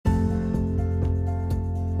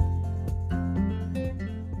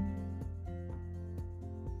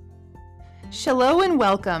Hello and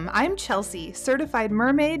welcome. I'm Chelsea, certified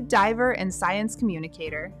mermaid, diver, and science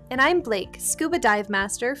communicator. And I'm Blake, scuba dive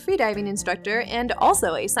master, freediving instructor, and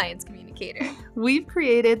also a science communicator. We've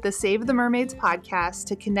created the Save the Mermaids podcast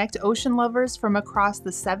to connect ocean lovers from across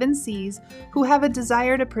the 7 seas who have a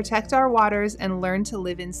desire to protect our waters and learn to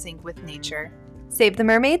live in sync with nature. Save the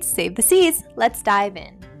mermaids, save the seas. Let's dive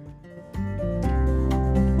in.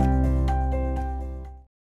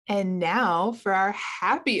 And now for our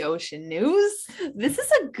happy ocean news. This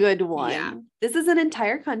is a good one. Yeah. This is an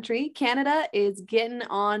entire country. Canada is getting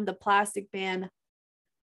on the plastic ban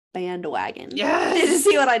bandwagon. Yes. Did you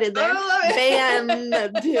see what I did there? I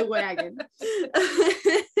love Bandwagon.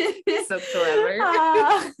 So clever.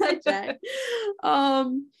 I tried.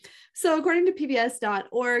 So according to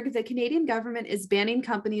PBS.org, the Canadian government is banning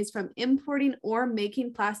companies from importing or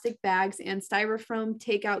making plastic bags and styrofoam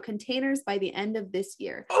takeout containers by the end of this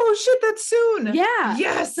year. Oh shit, that's soon. Yeah.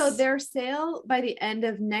 Yes. So their sale by the end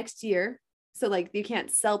of next year. So like you can't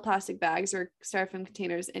sell plastic bags or styrofoam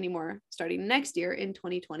containers anymore starting next year in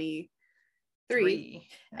 2023.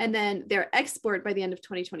 Yeah. And then their export by the end of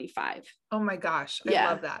 2025. Oh my gosh. I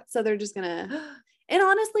love that. So they're just gonna, and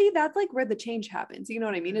honestly, that's like where the change happens. You know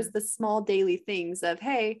what I mean? Is the small daily things of,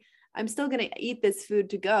 hey, I'm still gonna eat this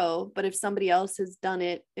food to go, but if somebody else has done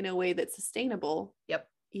it in a way that's sustainable, Yep.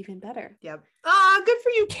 even better. Yep. Ah, good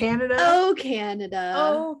for you, Canada. Oh, Canada.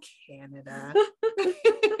 Oh, Canada.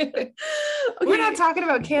 We're not talking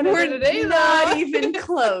about Canada today, not though. even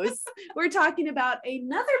close. We're talking about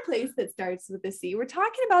another place that starts with the C. We're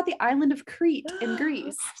talking about the island of Crete in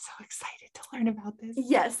Greece. I'm so excited to learn about this.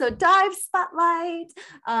 Yes. So dive spotlight.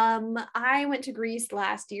 I went to Greece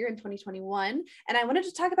last year in 2021, and I wanted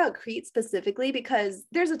to talk about Crete specifically because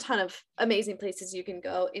there's a ton of amazing places you can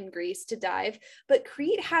go in Greece to dive, but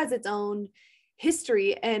Crete has its own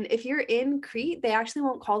history. And if you're in Crete, they actually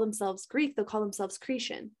won't call themselves Greek. They'll call themselves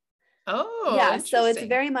Cretan. Oh, yeah. So it's interesting.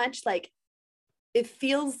 very much like it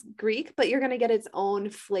feels Greek, but you're going to get its own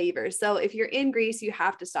flavor. So if you're in Greece, you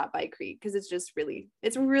have to stop by Crete because it's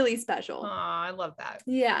really special. Oh, I love that.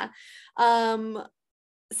 Yeah.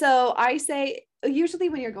 So I say usually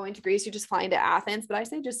when you're going to Greece, you just fly into Athens, but I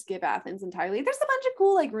say just skip Athens entirely. There's a bunch of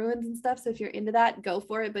cool like ruins and stuff. So if you're into that, go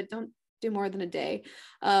for it, but don't do more than a day.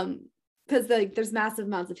 Because there's massive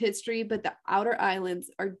amounts of history, but the outer islands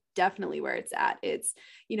are definitely where it's at. It's,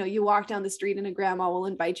 you walk down the street and a grandma will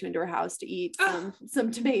invite you into her house to eat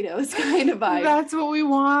some tomatoes kind of vibe. That's what we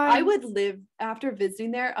want. I would live after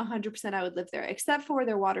visiting there 100%. I would live there, except for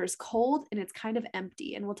their water is cold and it's kind of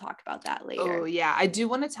empty. And we'll talk about that later. Oh yeah. I do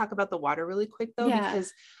want to talk about the water really quick though, Yeah.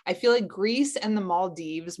 because I feel like Greece and the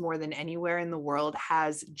Maldives more than anywhere in the world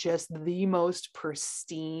has just the most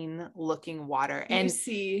pristine looking water. You And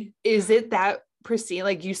see, is it that pristine?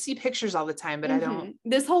 Like you see pictures all the time, but I don't.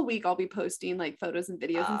 This whole week I'll be posting like photos and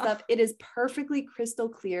videos and stuff. It is perfectly crystal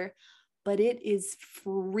clear, but it is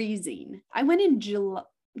freezing. I went in June.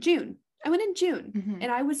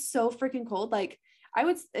 And I was so freaking cold. Like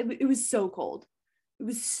it was so cold. It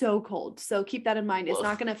was so cold. So keep that in mind. It's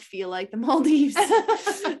not going to feel like the Maldives.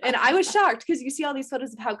 And I was shocked because you see all these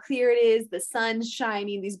photos of how clear it is. The sun's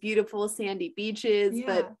shining, these beautiful sandy beaches,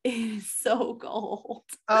 but it is so cold.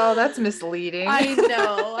 Oh, that's misleading. I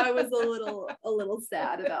know. I was a little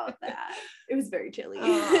sad about that. It was very chilly.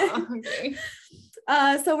 Okay.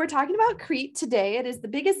 So we're talking about Crete today. It is the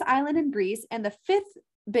biggest island in Greece and the 5th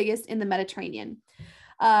biggest in the Mediterranean.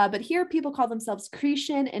 But here people call themselves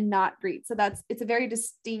Cretan and not Greek. So it's a very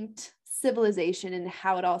distinct civilization and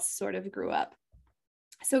how it all sort of grew up.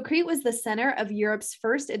 So Crete was the center of Europe's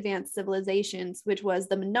first advanced civilizations, which was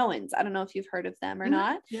the Minoans. I don't know if you've heard of them or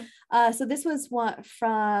not. Yeah. So this was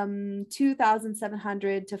from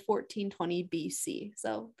 2700 to 1420 BC.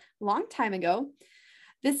 So a long time ago.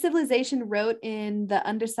 This civilization wrote in the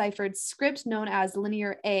undeciphered script known as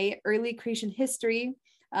Linear A, early Cretan history.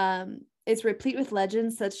 It's replete with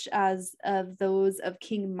legends such as of those of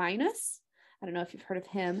King Minos. I don't know if you've heard of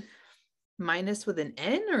him. Minos with an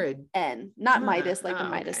N or an N, not Midas, like the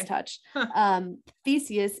Midas touch.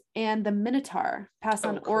 Theseus and the Minotaur passed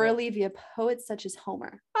on orally via poets such as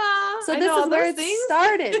Homer. So this is where it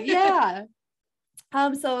started. Yeah.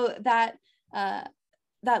 So that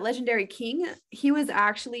legendary king, he was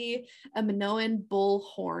actually a Minoan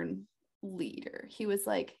bullhorn leader. He was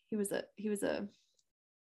a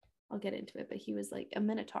I'll get into it, but he was like a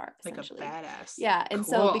minotaur, essentially. Like a badass. Yeah. And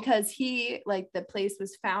so because he, like, the place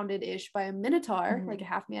was founded-ish by a minotaur, like a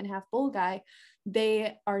half man, half bull guy,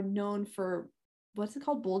 they are known for, what's it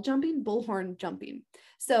called? Bullhorn jumping.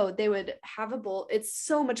 So they would have a bull. It's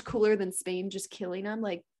so much cooler than Spain just killing them.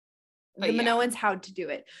 Like, the Minoans how to do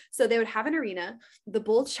it. So they would have an arena, the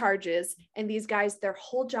bull charges, and these guys, their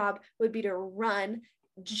whole job would be to run,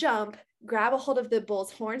 jump, grab a hold of the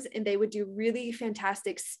bull's horns, and they would do really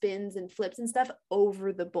fantastic spins and flips and stuff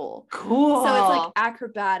over the bull. Cool. So it's like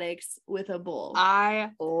acrobatics with a bull.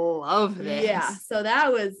 I love this. Yeah. So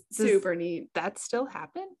that was super neat. That still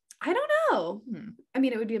happen? I don't know. I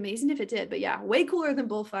mean, it would be amazing if it did, but yeah, way cooler than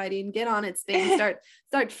bullfighting. Get on it, Spain.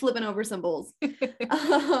 Start flipping over some bulls.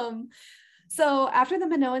 So after the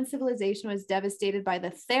Minoan civilization was devastated by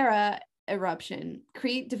the Thera eruption,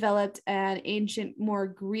 Crete developed an ancient, more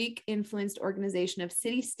Greek-influenced organization of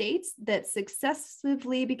city-states that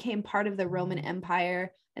successively became part of the Roman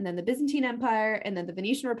Empire, and then the Byzantine Empire, and then the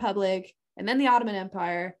Venetian Republic, and then the Ottoman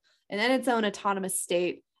Empire, and then its own autonomous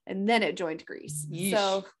state, and then it joined Greece. Yeesh.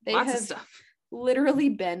 So they Lots of have stuff. literally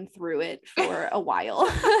been through it for a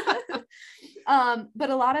while. But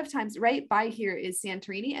a lot of times right by here is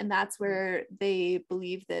Santorini, and that's where they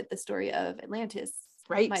believe that the story of Atlantis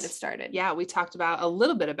might have started. Yeah, we talked about a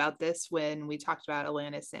little bit about this when we talked about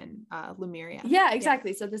Atlantis and Lemuria. Yeah,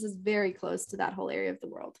 exactly. So this is very close to that whole area of the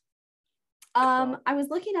world. Cool. I was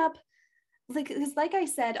looking up, like I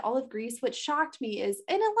said, all of Greece. What shocked me is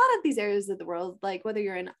in a lot of these areas of the world, like whether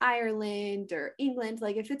you're in Ireland or England,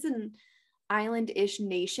 like if it's an island-ish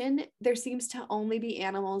nation, there seems to only be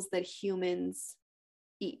animals that humans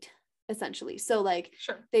eat, essentially. So like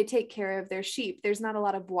they take care of their sheep. There's not a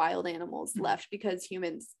lot of wild animals left because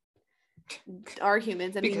humans are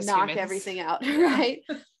humans and we knock everything out, right?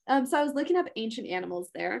 So I was looking up ancient animals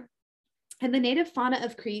there, and the native fauna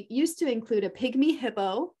of Crete used to include a pygmy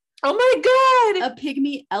hippo. Oh my God! A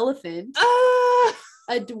pygmy elephant,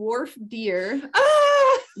 a dwarf deer,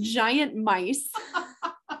 giant mice,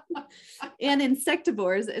 and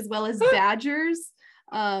insectivores, as well as badgers,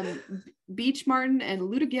 beech marten, and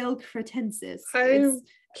Ludogale cretensis.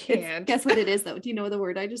 Guess what it is, though? Do you know the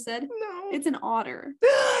word I just said? No. It's an otter.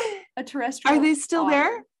 A terrestrial. Are they still otter.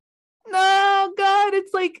 there? No, God,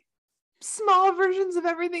 it's like small versions of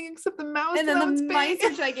everything except the mouse. And then the mice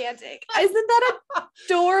are gigantic. Isn't that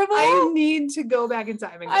adorable? I need to go back in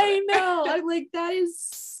time and I know. I'm like, that is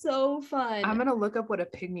so fun. I'm gonna look up what a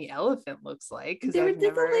pygmy elephant looks like because it's a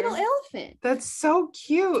little elephant. That's so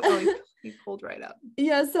cute. Oh, he pulled right up.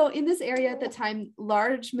 Yeah. So in this area at the time,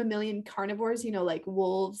 large mammalian carnivores, like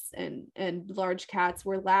wolves and large cats,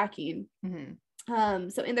 were lacking. Mm-hmm.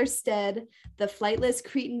 So in their stead, the flightless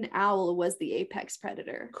Cretan owl was the apex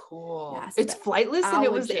predator. Cool. Yeah, so it's flightless and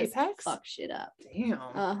it was the apex? Fuck shit up. Damn.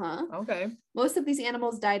 Uh-huh. Okay. Most of these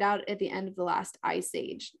animals died out at the end of the last ice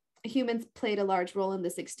age. Humans played a large role in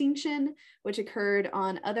this extinction, which occurred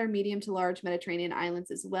on other medium to large Mediterranean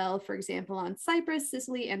islands as well. For example, on Cyprus,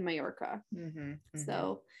 Sicily, and Majorca. Mm-hmm. Mm-hmm.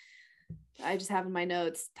 So I just have in my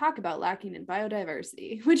notes, talk about lacking in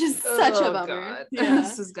biodiversity, which is such a bummer. God. Yeah.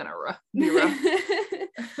 This is gonna be rough.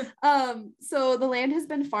 So the land has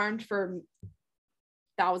been farmed for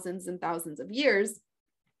thousands and thousands of years.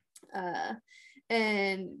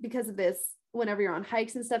 And because of this, whenever you're on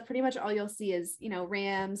hikes and stuff, pretty much all you'll see is,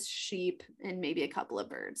 rams, sheep, and maybe a couple of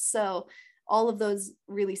birds. So all of those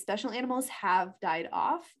really special animals have died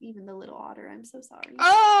off, even the little otter. I'm so sorry.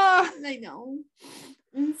 I know.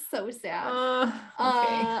 It's so sad.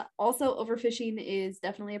 Okay. Also, overfishing is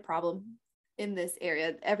definitely a problem in this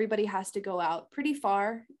area. Everybody has to go out pretty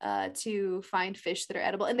far to find fish that are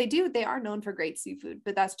edible. And they are known for great seafood,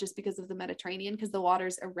 but that's just because of the Mediterranean, because the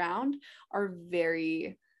waters around are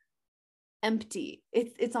very empty.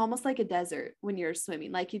 It's almost like a desert when you're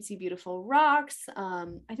swimming. Like you'd see beautiful rocks. I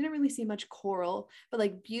didn't really see much coral, but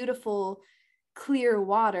like beautiful clear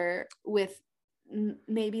water with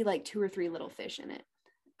maybe like 2 or 3 little fish in it.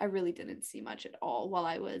 I really didn't see much at all while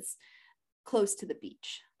I was close to the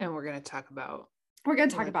beach. And we're going to talk about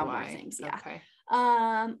more things. Yeah. Okay.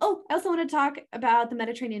 I also want to talk about the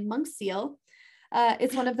Mediterranean monk seal.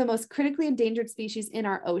 It's one of the most critically endangered species in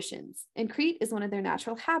our oceans, and Crete is one of their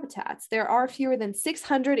natural habitats. There are fewer than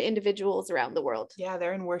 600 individuals around the world. Yeah,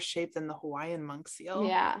 they're in worse shape than the Hawaiian monk seal.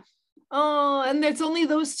 Yeah. Oh, and it's only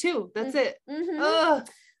those 2. That's it. Mm-hmm.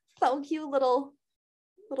 So cute little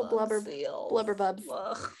blubber bubs.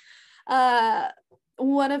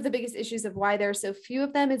 One of the biggest issues of why there are so few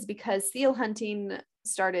of them is because seal hunting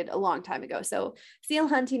started a long time ago. So seal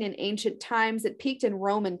hunting in ancient times, it peaked in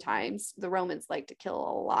Roman times. The Romans liked to kill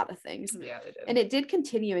a lot of things. Yeah, they did. And it did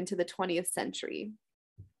continue into the 20th century.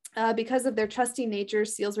 Because of their trusting nature,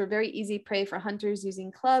 seals were very easy prey for hunters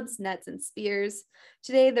using clubs, nets, and spears.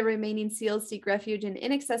 Today, the remaining seals seek refuge in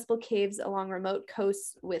inaccessible caves along remote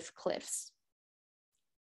coasts with cliffs.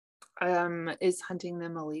 Is hunting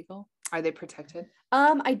them illegal? Are they protected?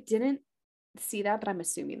 I didn't see that, but I'm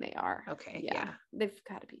assuming they are. Okay. Yeah. They've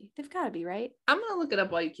got to be. They've got to be, right? I'm going to look it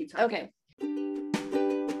up while you keep talking. Okay.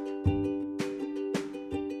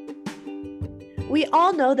 We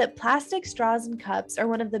all know that plastic straws and cups are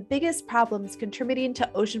one of the biggest problems contributing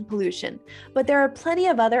to ocean pollution, but there are plenty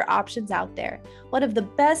of other options out there. One of the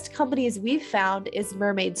best companies we've found is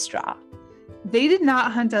Mermaid Straw. They did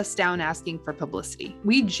not hunt us down asking for publicity.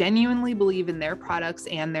 We genuinely believe in their products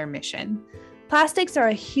and their mission. Plastics are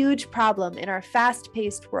a huge problem in our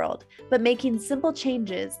fast-paced world, but making simple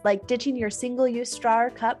changes like ditching your single-use straw or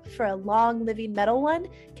cup for a long-living metal one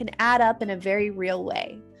can add up in a very real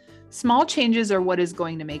way. Small changes are what is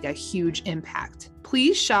going to make a huge impact.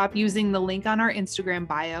 Please shop using the link on our Instagram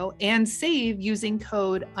bio and save using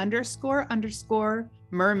code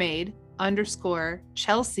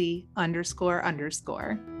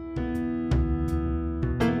 __mermaid_Chelsea___.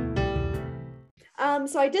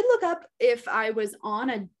 So I did look up if I was on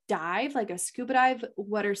a dive, like a scuba dive,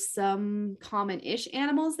 what are some common-ish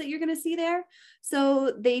animals that you're going to see there?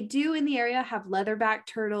 So they do in the area have leatherback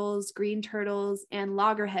turtles, green turtles, and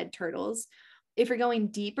loggerhead turtles. If you're going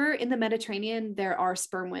deeper in the Mediterranean, there are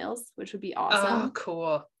sperm whales, which would be awesome. Oh,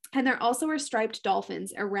 cool. And there also are striped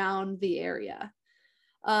dolphins around the area.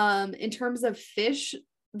 In terms of fish,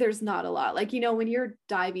 there's not a lot. Like, when you're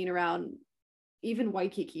diving around even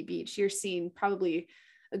Waikiki Beach, you're seeing probably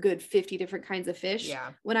a good 50 different kinds of fish. Yeah.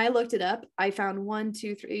 When I looked it up, I found 1,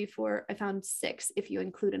 2, 3, 4, I found 6 if you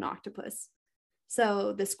include an octopus.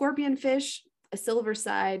 So the scorpion fish, a silver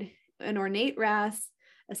side, an ornate wrasse,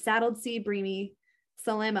 a saddled sea breamy,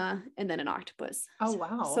 salema, and then an octopus. Oh,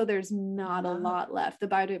 wow. So there's not a lot left. The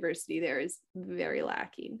biodiversity there is very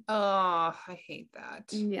lacking. Oh, I hate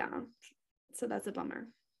that. Yeah. So that's a bummer.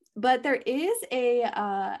 But there is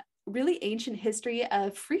a really ancient history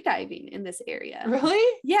of freediving in this area.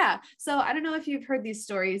 Really? Yeah. So I don't know if you've heard these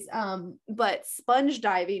stories, but sponge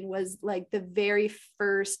diving was like the very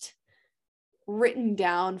first written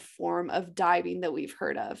down form of diving that we've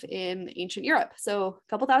heard of in ancient Europe. So a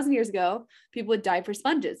couple thousand years ago, people would dive for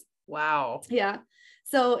sponges. Wow. Yeah.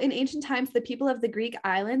 So in ancient times, the people of the Greek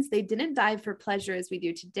islands, they didn't dive for pleasure as we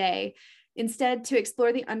do today. Instead, to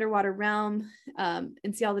explore the underwater realm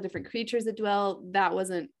and see all the different creatures that dwell, that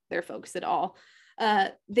wasn't their focus at all.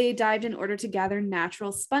 They dived in order to gather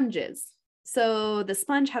natural sponges. So the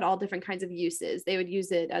sponge had all different kinds of uses. They would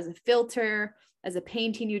use it as a filter, as a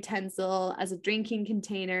painting utensil, as a drinking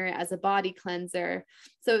container, as a body cleanser.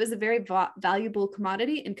 So it was a very valuable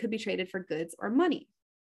commodity and could be traded for goods or money.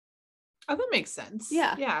 Oh, that makes sense.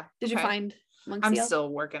 Yeah. Yeah. Did you find monk I'm seal? still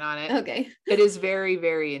working on it. Okay. It is very,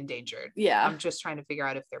 very endangered. Yeah. I'm just trying to figure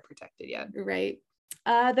out if they're protected yet. Right.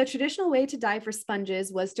 The traditional way to dive for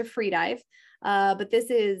sponges was to free dive, but this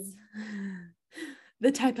is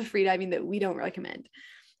the type of free diving that we don't recommend.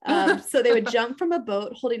 So they would jump from a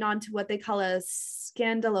boat holding on to what they call a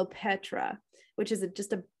scandalopetra, which is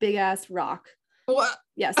just a big ass rock. What?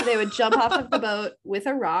 Yeah. So they would jump off of the boat with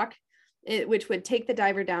a rock, which would take the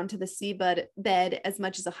diver down to the seabed as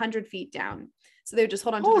much as 100 feet down. So they would just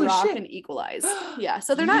hold on to the rock and equalize. Yeah.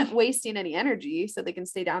 So they're not wasting any energy, so they can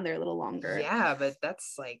stay down there a little longer. Yeah, but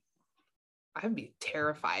that's like, I'd be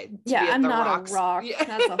terrified. I'm not a rock.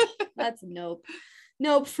 Yeah. That's nope.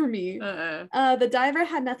 Nope for me. The diver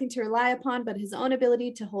had nothing to rely upon but his own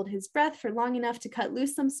ability to hold his breath for long enough to cut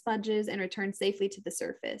loose some sponges and return safely to the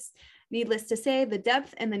surface. Needless to say, the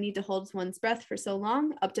depth and the need to hold one's breath for so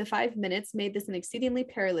long, up to 5 minutes, made this an exceedingly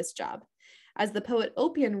perilous job. As the poet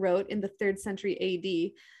Oppian wrote in the 3rd century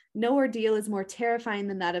AD, no ordeal is more terrifying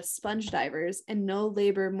than that of sponge divers, and no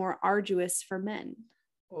labor more arduous for men.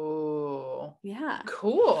 Oh, yeah.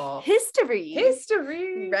 Cool.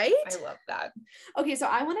 History. Right? I love that. Okay, so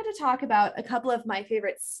I wanted to talk about a couple of my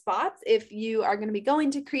favorite spots if you are going to be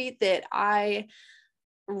going to Crete that I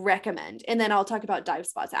recommend, and then I'll talk about dive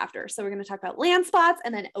spots after. So we're going to talk about land spots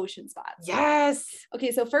and then ocean spots. Yes.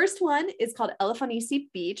 Okay, so first one is called Elafonisi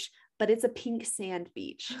Beach, but it's a pink sand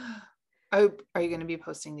beach. Oh, are you going to be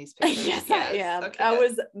posting these pictures? Yes, I am. Okay, that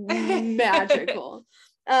was magical.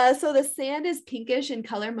 So the sand is pinkish in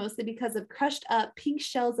color, mostly because of crushed up pink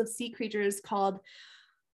shells of sea creatures called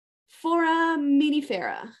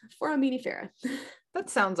Foraminifera. That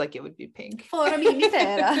sounds like it would be pink.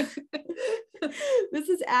 Foraminifera. This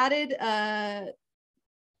is added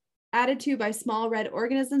to by small red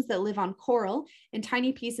organisms that live on coral and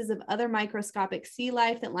tiny pieces of other microscopic sea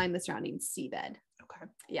life that line the surrounding seabed. Okay.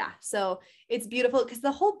 Yeah. So it's beautiful because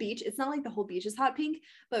the whole beach, it's not like the whole beach is hot pink,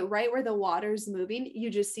 but right where the water's moving, you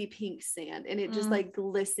just see pink sand and it just like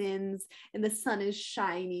glistens and the sun is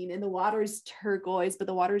shining and the water's turquoise, but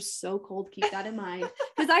the water's so cold. Keep that in mind.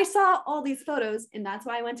 Because I saw all these photos and that's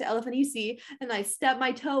why I went to Elephant EC and I stepped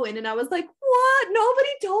my toe in and I was like, what? Nobody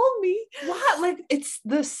told me. What? Like it's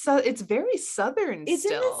it's very southern It's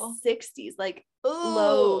still. in the 60s, like Ooh,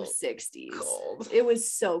 low 60s. cold. It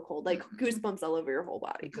was so cold, like goosebumps all over your whole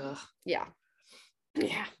body. Ugh. Yeah.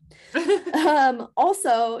 Yeah.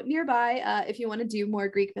 Also nearby, if you want to do more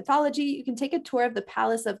Greek mythology, you can take a tour of the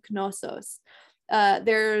Palace of Knossos.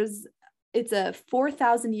 It's a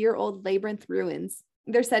 4,000-year-old labyrinth ruins.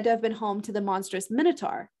 They're said to have been home to the monstrous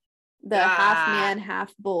Minotaur, the half man,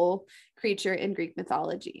 half bull creature in Greek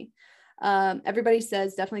mythology. Everybody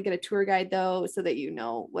says definitely get a tour guide though, so that you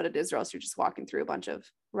know what it is, or else you're just walking through a bunch of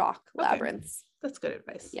rock labyrinths. That's good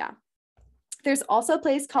advice. Yeah. There's also a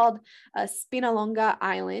place called Spinalonga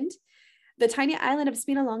Island. The tiny island of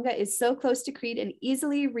Spinalonga is so close to Crete and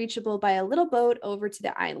easily reachable by a little boat over to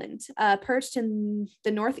the island. Perched in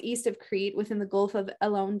the northeast of Crete within the Gulf of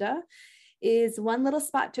Elonda is one little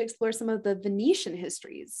spot to explore some of the Venetian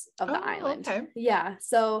histories of the island. Okay. Yeah.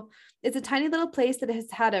 So it's a tiny little place that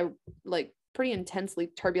has had a like pretty intensely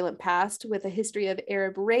turbulent past with a history of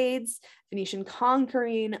Arab raids, Venetian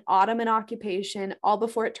conquering, Ottoman occupation, all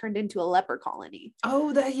before it turned into a leper colony.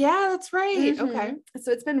 Oh, that's right. Okay.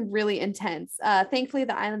 So it's been really intense. Thankfully,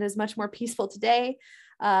 the island is much more peaceful today.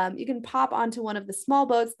 You can pop onto one of the small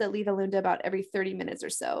boats that leave Elunda about every 30 minutes or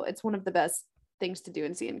so. It's one of the best things to do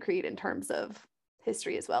and see in Crete in terms of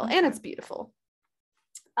history as well. Okay. And it's beautiful.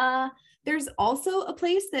 There's also a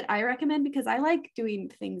place that I recommend because I like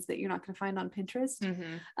doing things that you're not going to find on Pinterest.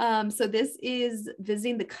 So this is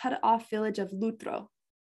visiting the cut off village of Lutro.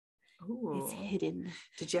 Ooh. It's hidden.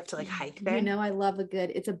 Did you have to like hike there? You know, I love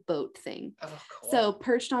it's a boat thing. Oh, cool. So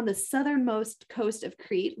perched on the southernmost coast of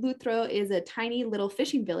Crete, Lutro is a tiny little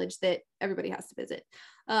fishing village that everybody has to visit.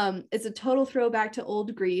 It's a total throwback to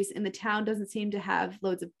old Greece, and the town doesn't seem to have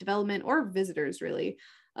loads of development or visitors really.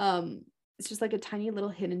 It's just like a tiny little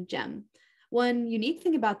hidden gem. One unique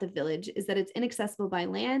thing about the village is that it's inaccessible by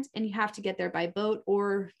land and you have to get there by boat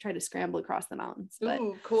or try to scramble across the mountains. But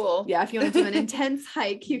ooh, cool. Yeah, if you want to do an intense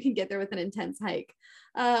hike, you can get there with an intense hike.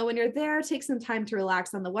 When you're there, take some time to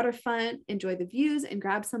relax on the waterfront, enjoy the views, and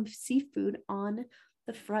grab some seafood on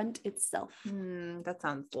the front itself. That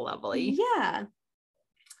sounds lovely. Yeah.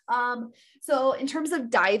 So in terms of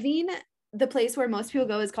diving, the place where most people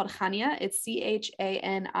go is called Chania. It's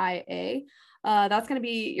Chania. That's going to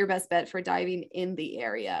be your best bet for diving in the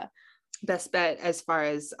area. Best bet as far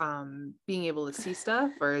as being able to see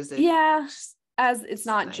stuff, or is it? Yeah, as it's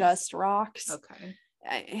not nice. Just rocks. Okay.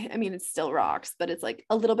 I mean, it's still rocks, but it's like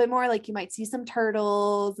a little bit more like you might see some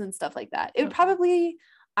turtles and stuff like that. It would probably,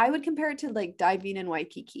 I would compare it to like diving in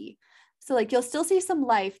Waikiki. So like you'll still see some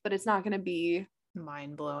life, but it's not going to be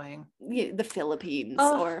mind-blowing. The Philippines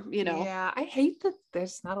or, you know. Yeah, I hate that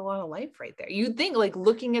there's not a lot of life right there. You'd think like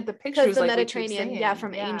looking at the pictures, the like Mediterranean,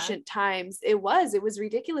 from ancient times, it was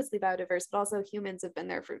ridiculously biodiverse, but also humans have been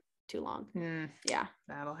there for too long. Yeah,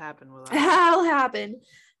 that'll happen with us. That'll happen.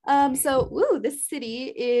 This city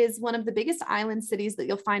is one of the biggest island cities that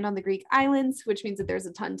you'll find on the Greek islands, which means that there's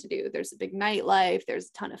a ton to do. There's a big nightlife, there's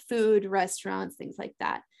a ton of food, restaurants, things like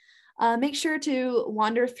that. Make sure to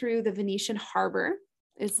wander through the Venetian harbor.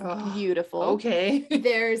 It's beautiful. Okay.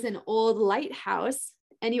 There's an old lighthouse,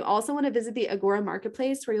 and you also want to visit the Agora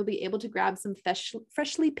marketplace where you'll be able to grab some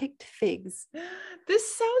freshly picked figs.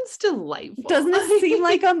 This sounds delightful. Doesn't it seem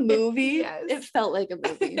like a movie? Yes. It felt like a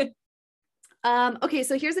movie. Okay,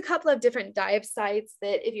 so here's a couple of different dive sites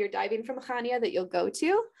that if you're diving from Chania that you'll go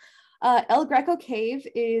to. El Greco Cave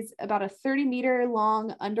is about a 30-meter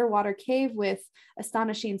long underwater cave with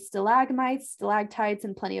astonishing stalagmites, stalactites,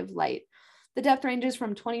 and plenty of light. The depth ranges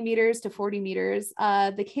from 20 meters to 40 meters.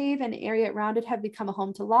 The cave and area around it have become a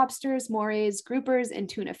home to lobsters, morays, groupers, and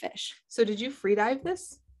tuna fish. So did you free dive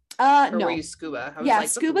this? No. Were you scuba?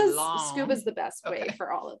 Scuba's the best way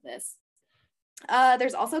for all of this.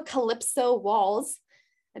 There's also Calypso Walls.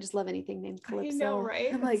 I just love anything named Calypso. I know,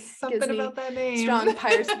 right? I'm like, something about that name. Strong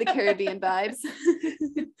Pirates of the Caribbean vibes.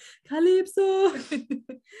 Calypso.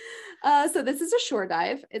 So this is a shore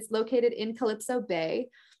dive. It's located in Calypso Bay.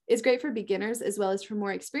 It's great for beginners as well as for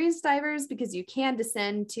more experienced divers because you can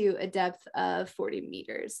descend to a depth of 40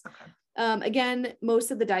 meters. Okay. Again,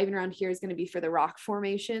 most of the diving around here is going to be for the rock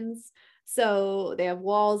formations. So they have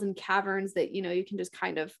walls and caverns that, you know, you can just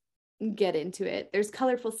kind of get into it. There's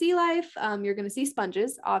colorful sea life. You're going to see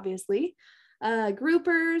sponges, obviously.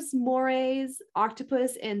 Groupers, morays,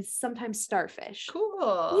 octopus, and sometimes starfish.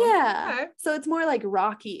 Cool. Yeah. Okay. So it's more like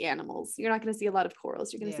rocky animals. You're not going to see a lot of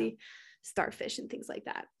corals. You're going to Yeah. see starfish and things like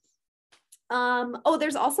that.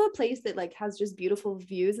 There's also a place that like has just beautiful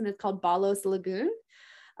views, and it's called Balos Lagoon.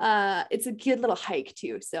 It's a good little hike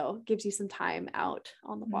too, so it gives you some time out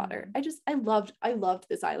on the water. I loved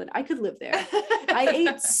this island. I could live there. I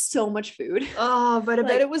ate so much food. Oh, but I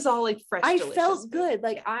bet Like, it was all like fresh, I delicious felt food. good.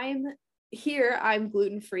 Like Yeah. I'm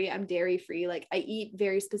gluten-free, I'm dairy-free. Like I eat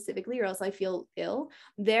very specifically or else I feel ill.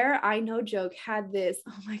 There, I no joke, had this,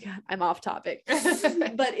 oh my God, I'm off topic,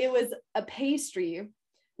 but it was a pastry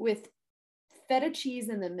with feta cheese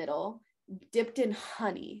in the middle, dipped in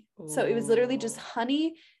honey. So it was literally just Ooh.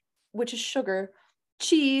 honey, which is sugar,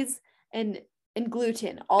 cheese, and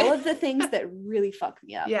gluten, all of the things that really fuck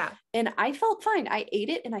me up. Yeah. And I felt fine. I ate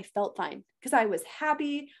it and I felt fine because I was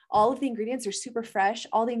happy. All of the ingredients are super fresh.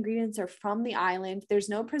 All the ingredients are from the island. There's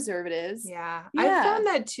no preservatives. Yeah. Yeah. I found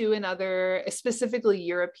that too in other, specifically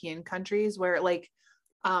European countries where like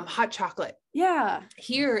hot chocolate. Yeah.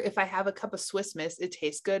 Here, if I have a cup of Swiss Miss, it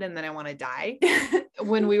tastes good and then I want to die.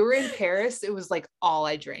 When we were in Paris, it was like all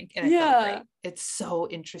I drank and I felt great. It's so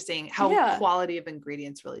interesting how quality of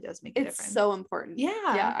ingredients really does make a difference. It's so important.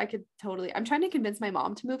 Yeah. I could totally, I'm trying to convince my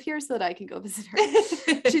mom to move here so that I can go visit her.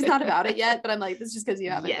 She's not about it yet, but I'm like, this is just because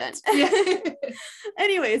you haven't been. Yeah.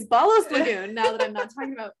 Anyways, Balos Lagoon, now that I'm not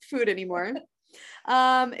talking about food anymore.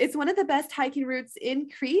 It's one of the best hiking routes in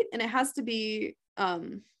Crete, and it has to be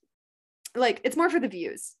like, it's more for the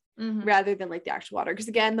views rather than like the actual water. Because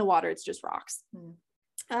again, the water, it's just rocks.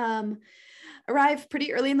 Arrive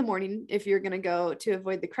pretty early in the morning if you're going to go to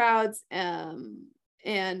avoid the crowds. And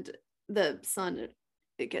the sun,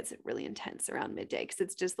 it gets really intense around midday because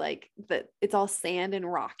it's just like it's all sand and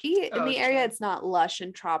rocky in the area. It's not lush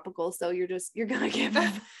and tropical. So you're going to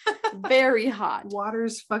get very hot.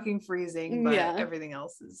 Water's fucking freezing, but everything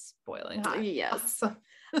else is boiling hot. Yes. Awesome.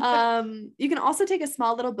 You can also take a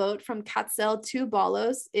small little boat from Katzel to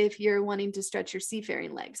Balos if you're wanting to stretch your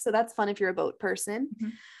seafaring legs. So that's fun if you're a boat person.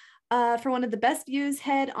 For one of the best views,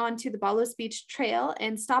 head onto the Balos Beach Trail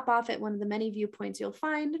and stop off at one of the many viewpoints you'll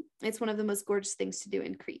find. It's one of the most gorgeous things to do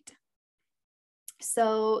in Crete.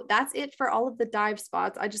 So that's it for all of the dive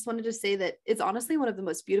spots. I just wanted to say that it's honestly one of the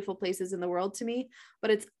most beautiful places in the world to me,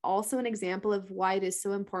 but it's also an example of why it is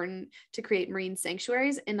so important to create marine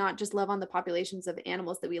sanctuaries and not just love on the populations of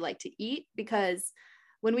animals that we like to eat, because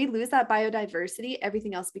when we lose that biodiversity,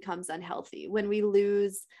 everything else becomes unhealthy. When we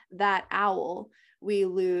lose that owl, we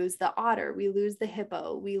lose the otter, we lose the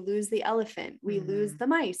hippo, we lose the elephant, we lose the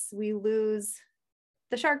mice, we lose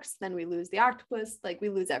the sharks, then we lose the octopus, like we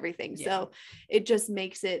lose everything. So it just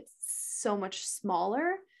makes it so much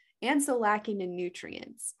smaller and so lacking in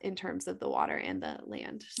nutrients in terms of the water and the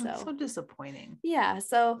land. So that's so disappointing. Yeah.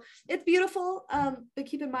 So it's beautiful. But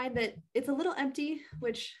keep in mind that it's a little empty,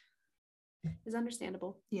 which is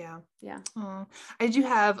understandable. Yeah. Yeah. I do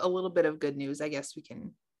have a little bit of good news. I guess we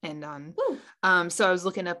can end on. So I was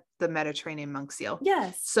looking up the Mediterranean monk seal.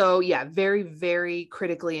 Yes. So yeah, very, very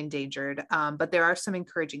critically endangered. But there are some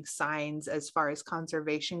encouraging signs as far as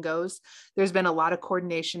conservation goes. There's been a lot of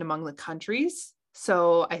coordination among the countries.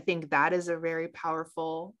 So I think that is a very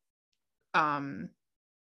powerful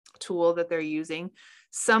tool that they're using.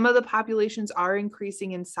 Some of the populations are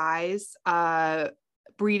increasing in size.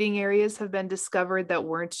 Breeding areas have been discovered that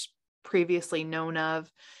weren't previously known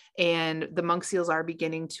of. And the monk seals are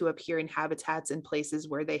beginning to appear in habitats in places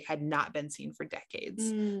where they had not been seen for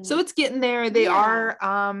decades. So it's getting there. They are,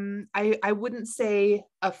 I wouldn't say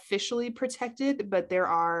officially protected, but there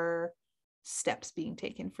are steps being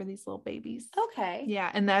taken for these little babies. Okay.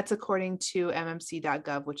 Yeah. And that's according to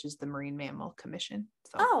mmc.gov, which is the Marine Mammal Commission.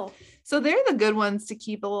 So they're the good ones to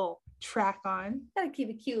keep a little track on. Gotta keep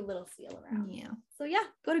a cute little seal around. Yeah. So yeah,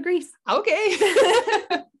 go to Greece. Okay.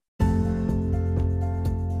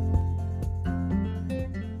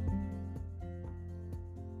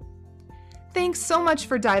 Thanks so much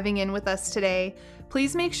for diving in with us today.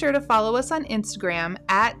 Please make sure to follow us on Instagram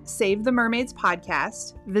at Save the Mermaids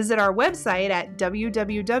Podcast. Visit our website at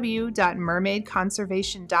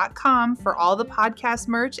www.mermaidconservation.com for all the podcast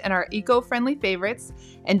merch and our eco-friendly favorites.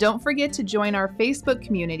 And don't forget to join our Facebook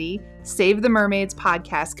community, Save the Mermaids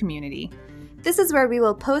Podcast Community. This is where we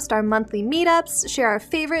will post our monthly meetups, share our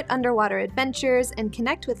favorite underwater adventures, and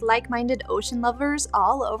connect with like-minded ocean lovers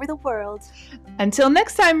all over the world. Until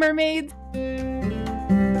next time, mermaids!